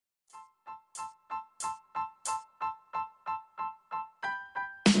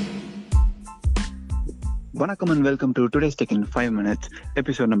வணக்கம் and welcome to today's tech in 5 minutes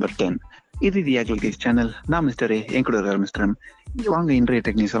episode number 10. இது தி activities channel. நான் mister A, என் கூட இருக்கிற மிஸ்டர் எம். வாங்க இன்றைய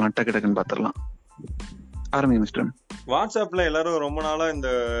டெக்னிக்ஸ் எல்லாம் டக்கு டக்குன்னு பார்த்துடலாம். ஆரம்பிங்க மிஸ்டர் எம். வாட்ஸ்அப்ல எல்லாரும் ரொம்ப நாளா இந்த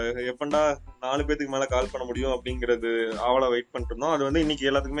எப்பண்டா 4 பேருக்கு மேல கால் பண்ண முடியும் அப்படிங்கறது ஆவலா வெயிட் பண்ணிட்டு இருந்தோம். அது வந்து இன்னைக்கு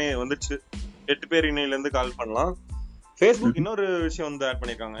எல்லாத்துக்குமே வந்துச்சு. 8 பேர் இணையில இருந்து கால் பண்ணலாம். ஃபேஸ்புக் இன்னொரு விஷயம் வந்து ஆட்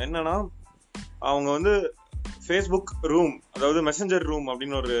பண்ணிருக்காங்க. என்னன்னா அவங்க வந்து ஃபேஸ்புக் ரூம், அதாவது மெசஞ்சர் ரூம்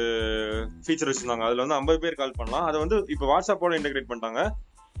அப்படின்னு ஒரு ஃபீச்சர் வச்சிருந்தாங்க. அதுல வந்து 50 பேர் கால் பண்ணலாம். அதை வந்து இப்ப வாட்ஸ்அப்போட இன்டெகிரேட் பண்ணிட்டாங்க.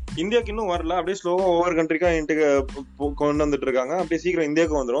 இந்தியாவுக்கு இன்னும் வரல, அப்படியே ஸ்லோவா ஒவ்வொரு கண்ட்ரிக்கா கொண்டு வந்துட்டு இருக்காங்க. அப்படியே சீக்கிரம்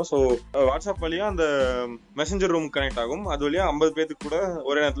இந்தியாவுக்கு வந்துடும். ஸோ வாட்ஸ்அப் வழியா அந்த மெசஞ்சர் ரூம் கனெக்ட் ஆகும். அது வழியா 50 பேருக்கு கூட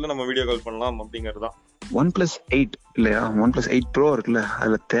ஒரே நேரத்துல நம்ம வீடியோ கால் பண்ணலாம் அப்படிங்கிறது தான். OnePlus 8 இல்லையா, OnePlus 8 Pro இருக்குல்ல,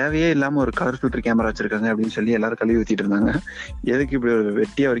 அதுல தேவையே இல்லாம ஒரு கலர் ஃபில்டர் கேமரா வச்சிருக்காங்க அப்படின்னு சொல்லி எல்லாரும் கழுவி ஊத்திட்டு இருந்தாங்க. எதுக்கு இப்படி ஒரு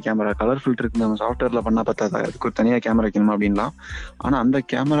வெட்டியா ஒரு கேமரா, கலர் ஃபில்டருக்கு நம்ம சாஃப்ட்வேர்ல பண்ணா பார்த்தா அதுக்கு ஒரு தனியா கேமரா வைக்கணுமா அப்படின்லாம். ஆனா அந்த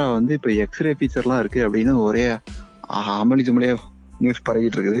கேமரா வந்து இப்ப எக்ஸ்ரே ஃபீச்சர்லாம் இருக்கு அப்படின்னு ஒரே அமளி துமளியா நியூஸ்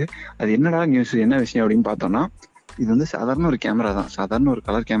பரவிட்டு இருக்குது. அது என்னடா நியூஸ், என்ன விஷயம் அப்படின்னு பார்த்தோம்னா, இது வந்து சாதாரண ஒரு கேமரா தான், சாதாரண ஒரு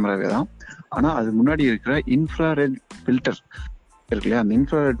கலர் கேமராவே தான். ஆனா அது முன்னாடி இருக்கிற இன்ஃப்ராரெட் ஃபில்டர் இருக்கு இல்லையா, அந்த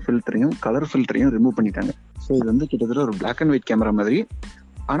இன்ஃப்ராரெட் ஃபில்டரையும் கலர் ஃபில்டரையும் ரிமூவ் பண்ணிட்டாங்க. ஸோ இது வந்து கிட்டத்தட்ட ஒரு பிளாக் அண்ட் ஒயிட் கேமரா மாதிரி,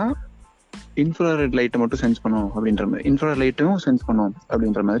 ஆனா இன்ஃப்ராரெட் லைட்டை மட்டும் சென்ஸ் பண்ணும் அப்படின்ற மாதிரி, இன்ஃப்ராரெட் லைட்டும் சென்ஸ் பண்ணும்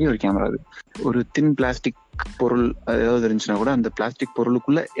அப்படின்ற மாதிரி ஒரு கேமரா. அது ஒரு தின் பிளாஸ்டிக் பொருள் ஏதாவது இருந்துச்சுன்னா கூட அந்த பிளாஸ்டிக்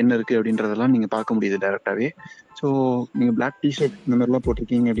பொருளுக்குள்ள என்ன இருக்கு அப்படின்றதெல்லாம் நீங்க பார்க்க முடியுது டைரக்டாவே. ஸோ நீங்க பிளாக் டிஷர்ட் இந்த மாதிரிலாம்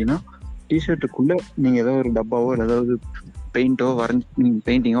போட்டிருக்கீங்க அப்படின்னா, டிஷர்ட்டுக்குள்ள நீங்க ஏதாவது ஒரு டப்பாவோ இல்லை ஏதாவது பெயிண்டோ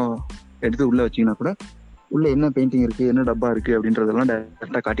பெயிண்டிங்கோ எடுத்து உள்ள வச்சீங்கன்னா கூட உள்ள என்ன பெயிண்டிங் இருக்கு, என்ன டப்பா இருக்கு அப்படின்றதெல்லாம்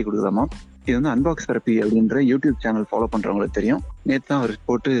டைரக்டா காட்டி கொடுக்குதாமா. இது வந்து அன்பாக்ஸ் தெரப்பி அப்படின்ற யூடியூப் சேனல் ஃபாலோ பண்றவங்களுக்கு தெரியும். நேற்று தான் அவர்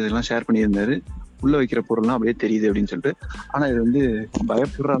போட்டு இதெல்லாம் ஷேர் பண்ணியிருந்தாரு. உள்ள வைக்கிற பொருள்லாம் அப்படியே தெரியுது அப்படின்னு சொல்லிட்டு. ஆனா இது வந்து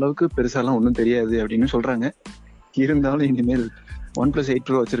பயப்படுற அளவுக்கு பெருசாலாம் ஒன்றும் தெரியாது அப்படின்னு சொல்றாங்க. இருந்தாலும் இனிமேல் OnePlus 8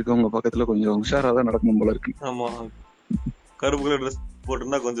 Pro வச்சிருக்கவங்க பக்கத்துல கொஞ்சம் உஷாரா தான் நடக்கணும் போல இருக்கு. ஆமா, கருப்பு கலர் ட்ரெஸ்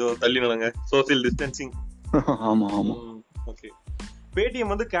போட்டிருந்தா கொஞ்சம் தள்ளி நடங்க, சோசியல் டிஸ்டன்சிங். ஆமா ஆமா. ஓகே. Paytm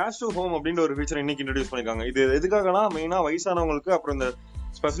வந்து கேஷ் டு ஹோம் அப்படின்ற ஒரு ஃபீச்சர் இன்னைக்கு இன்ட்ரோடியூஸ் பண்ணிருக்காங்க. இது எதுக்காகனா மெயினா வயசானவங்களுக்கு அப்புறம் இந்த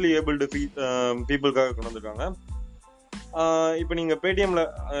ஸ்பெஷலி ஏபிள்டு பீப்புளுக்காக கொண்டு வந்திருக்காங்க. இப்போ நீங்க Paytmல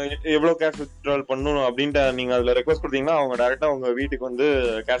எவ்வளவு கேஷ் வித்ட்ரால் பண்ணணும் அப்படின்ட்டு நீங்க அதுல ரெக்வஸ்ட் கொடுத்தீங்கன்னா அவங்க டைரக்டா உங்க வீட்டுக்கு வந்து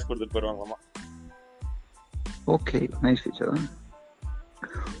கேஷ் கொடுத்துட்டு போயிருவாங்களாமா. Okay, nice feature.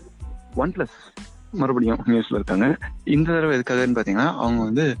 OnePlus மறுபடியும் நியூஸ்ல இருக்காங்க. இந்த தடவை எதுக்காகன்னு பாத்தீங்கன்னா, அவங்க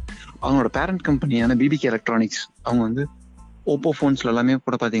வந்து அவங்களோட பேரண்ட் கம்பெனியான பிபிகே எலக்ட்ரானிக்ஸ், அவங்க வந்து ஓப்போ போன்ஸ்ல எல்லாமே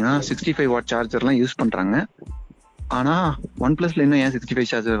கூட பாத்தீங்கன்னா 65 வாட் சார்ஜர்லாம் யூஸ் பண்றாங்க. ஆனா OnePlusல இன்னும் ஏன்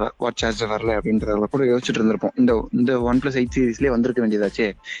 65 வாட் சார்ஜர் வரல அப்படின்றத கூட யோசிச்சுட்டு இருந்திருப்போம். இந்த OnePlus 8 சீரீஸ்லயே வந்திருக்க வேண்டியதாச்சே,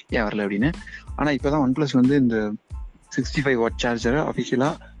 ஏன் வரல அப்படின்னு. ஆனா இப்பதான் OnePlus வந்து இந்த 65 வாட் சார்ஜரை அபிஷியலா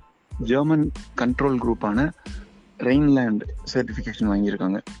ஜெர்மன் கண்ட்ரோல் குரூப்பான ரெயின்லேண்ட் சர்டிபிகேஷன்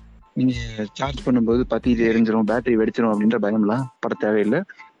வாங்கியிருக்காங்க. நீங்க சார்ஜ் பண்ணும்போது பத்தி எரிஞ்சிரும், பேட்டரி வெடிச்சிரும் அப்படின்ற பயம்லாம் பட தேவையில்லை.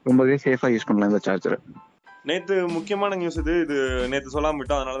 ரொம்பவே சேஃபா யூஸ் பண்ணலாம் இந்த சார்ஜரை. நேத்து முக்கியமான நியூஸ் இது நேத்து சொல்லாம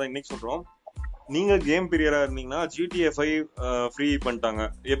விட்டோம், அதனாலதான் இன்னைக்கு சொல்றோம். நீங்க கேம் பீரியரா இருந்தீங்கன்னா GTA 5 ஃப்ரீ பண்ணிட்டாங்க.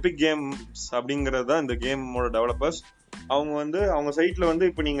 எபிக் கேம்ஸ் அப்படிங்கறது தான் இந்த கேமோட டெவலப்பர்ஸ். அவங்க வந்து அவங்க சைட்ல வந்து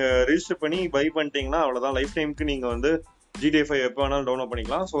இப்போ நீங்க ரெஜிஸ்டர் பண்ணி பை பண்ணிட்டீங்கன்னா அவ்வளவுதான், லைஃப் டைமுக்கு நீங்க வந்து GTA 5 எப்போ வேணாலும் டவுன்லோட்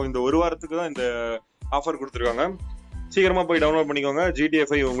பண்ணிக்கலாம். ஸோ இந்த ஒரு வாரத்துக்கு தான் இந்த ஆஃபர் கொடுத்துருக்காங்க. சீக்கிரமா போய் டவுன்லோட் பண்ணிக்கோங்க. GTA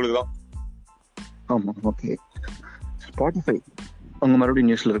 5 உங்களுக்கு தான். ஆமா, ஓகே. Spotify அவங்க மறுபடியும்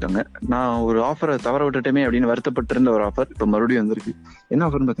நியூஸ்ல இருக்காங்க. நான் ஒரு ஆஃபரை தவற விட்டுட்டேமே அப்படின்னு வருத்தப்பட்டு இருந்த ஒரு ஆஃபர் இப்போ மறுபடியும் வந்திருக்கு. என்ன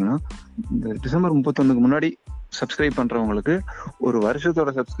ஆஃபர்னு பாத்தீங்கன்னா, இந்த டிசம்பர் 31க்கு முன்னாடி சப்ஸ்கிரைப் பண்றவங்களுக்கு ஒரு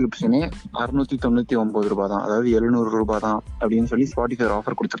வருஷத்தோட சப்ஸ்கிரிப்ஷனே 699 ரூபாய் தான், அதாவது 700 ரூபாய் தான் அப்படின்னு சொல்லி Spotify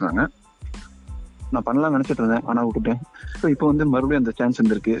ஆஃபர் கொடுத்துருந்தாங்க. நான் பண்ணலாம்னு நினைச்சிட்டு இருந்தேன், ஆனா விட்டுட்டேன். ஸோ இப்போ வந்து மறுபடியும் அந்த சான்ஸ்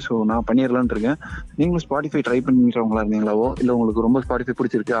இருந்திருக்கு. ஸோ நான் பண்ணிடலான்னு இருக்கேன். நீங்களும் Spotify ட்ரை பண்ணிக்கிறவங்களா இருந்தீங்களாவோ, இல்லை உங்களுக்கு ரொம்ப Spotify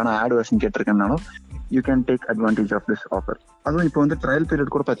பிடிச்சிருக்கு ஆனா add version கேட்டிருக்கேன்னாலும், you can take advantage of this offer. அதுவும் இப்போ வந்து ட்ரையல்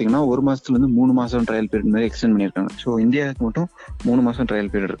பீரியட் கூட பாத்தீங்கன்னா 1 மாசத்துல இருந்து 3 மாசம் ட்ரையல் பீரியட் மாதிரி எக்ஸ்டெண்ட் பண்ணியிருக்காங்க. ஸோ இந்தியாவுக்கு மட்டும் 3 மாசம்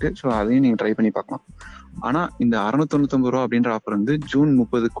ட்ரையல் பீரியட் இருக்கு. ஸோ அதையும் நீங்க ட்ரை பண்ணி பார்க்கலாம். ஆனா இந்த 699 ரூபா அப்படின்ற ஆஃபர் வந்து ஜூன்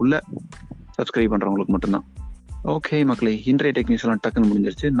 30க்குள்ள சப்ஸ்கிரைப் பண்றவங்களுக்கு மட்டும்தான். ஓகே மக்களே, இன்றைய டெக்னிக்ஸ் எல்லாம் டக்குன்னு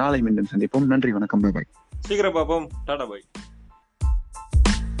முடிஞ்சிருச்சு. நாளை மீண்டும் சந்திப்போம். நன்றி, வணக்கம், பை. சீக்கிரம் பார்ப்போம். டாடா, பை.